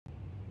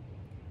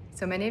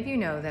So many of you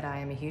know that I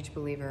am a huge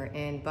believer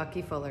in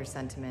Bucky Fuller's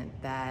sentiment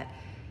that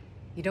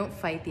you don't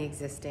fight the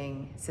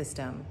existing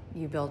system,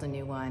 you build a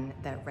new one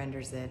that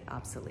renders it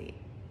obsolete.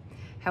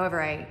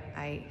 However,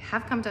 I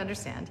have come to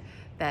understand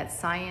that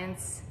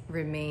science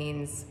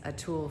remains a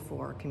tool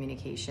for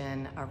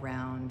communication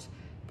around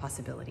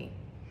possibility.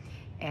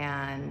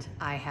 And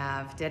I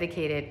have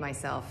dedicated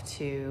myself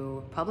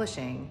to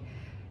publishing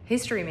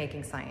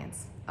history-making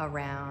science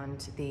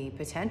around the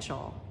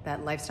potential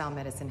that lifestyle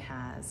medicine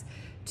has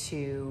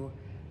to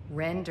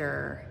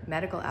render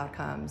medical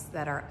outcomes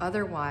that are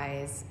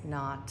otherwise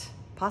not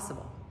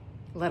possible,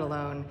 let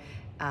alone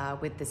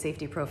with the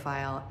safety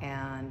profile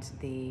and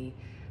the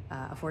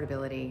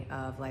affordability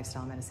of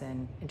lifestyle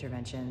medicine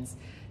interventions,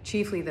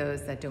 chiefly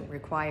those that don't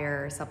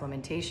require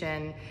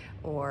supplementation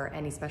or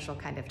any special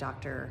kind of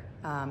doctor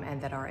and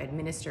that are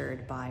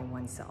administered by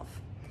oneself.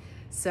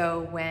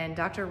 So when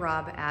Dr.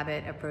 Rob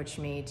Abbott approached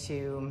me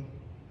to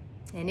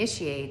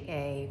initiate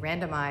a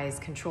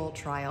randomized controlled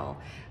trial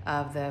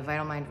of the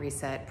Vital Mind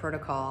Reset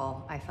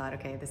protocol, I thought,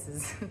 okay, this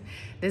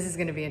is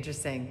going to be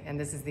interesting, and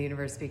this is the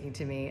universe speaking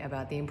to me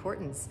about the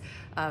importance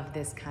of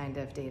this kind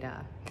of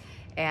data.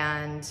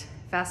 And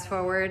fast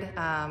forward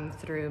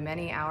through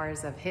many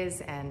hours of his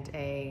and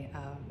a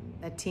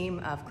team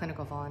of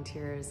clinical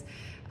volunteers,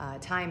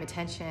 time,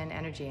 attention,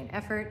 energy, and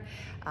effort,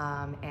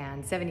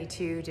 and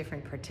 72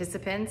 different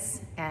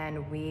participants,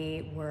 and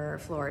we were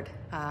floored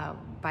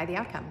by the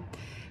outcome,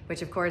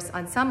 which of course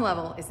on some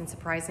level isn't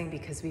surprising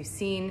because we've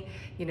seen,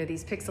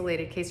 these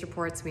pixelated case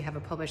reports. We have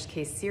a published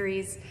case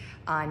series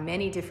on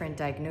many different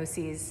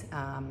diagnoses,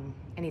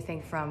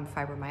 anything from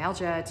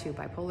fibromyalgia to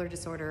bipolar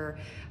disorder.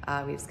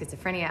 We have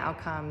schizophrenia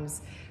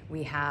outcomes.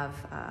 We have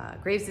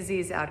Graves'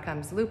 disease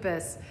outcomes,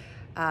 lupus.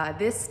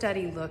 This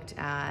study looked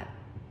at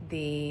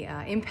the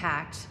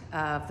impact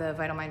of the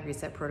Vital Mind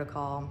Reset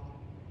protocol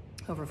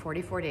over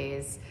 44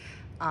 days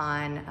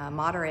on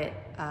moderate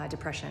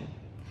depression.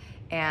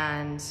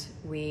 And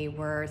we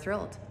were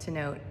thrilled to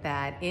note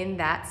that in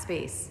that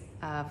space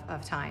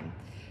of time,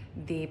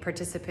 the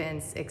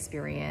participants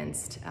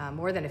experienced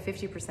more than a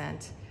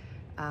 50%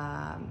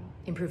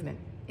 improvement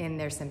in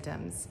their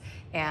symptoms,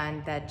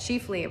 and that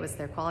chiefly it was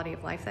their quality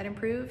of life that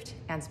improved,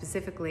 and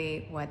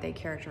specifically what they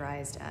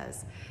characterized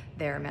as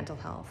their mental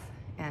health.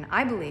 And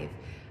I believe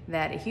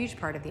that a huge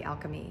part of the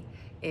alchemy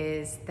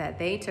is that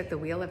they took the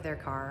wheel of their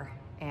car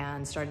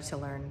and started to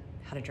learn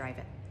how to drive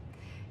it.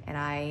 And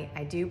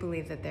I do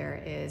believe that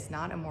there is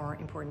not a more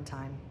important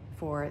time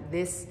for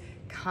this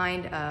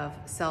kind of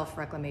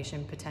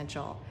self-reclamation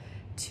potential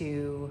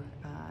to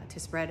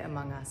spread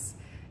among us,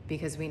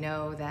 because we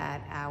know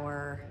that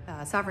our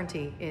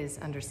sovereignty is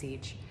under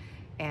siege.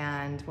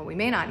 And what we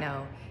may not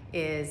know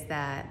is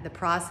that the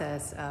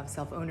process of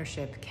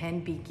self-ownership can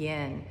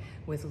begin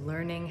with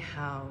learning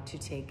how to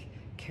take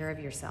care of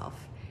yourself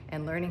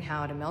and learning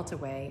how to melt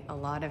away a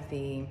lot of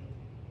the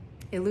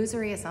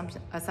illusory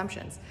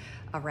assumptions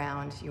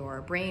around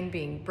your brain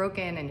being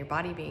broken and your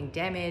body being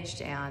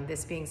damaged and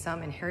this being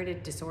some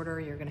inherited disorder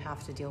you're going to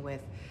have to deal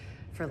with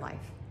for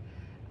life.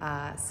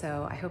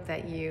 So I hope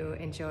that you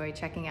enjoy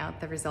checking out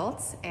the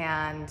results,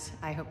 and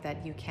I hope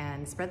that you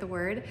can spread the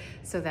word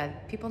so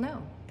that people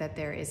know that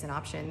there is an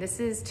option. This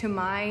is, to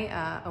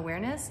my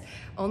awareness,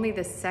 only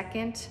the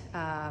second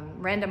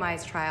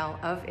randomized trial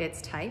of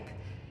its type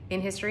in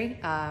history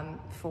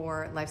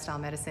for lifestyle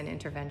medicine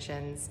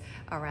interventions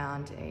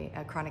around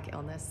a chronic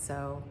illness,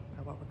 or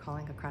what we're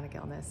calling a chronic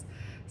illness.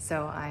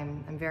 So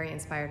I'm very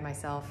inspired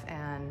myself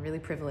and really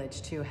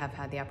privileged to have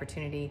had the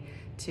opportunity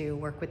to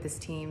work with this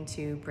team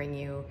to bring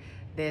you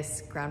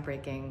this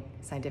groundbreaking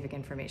scientific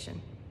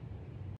information.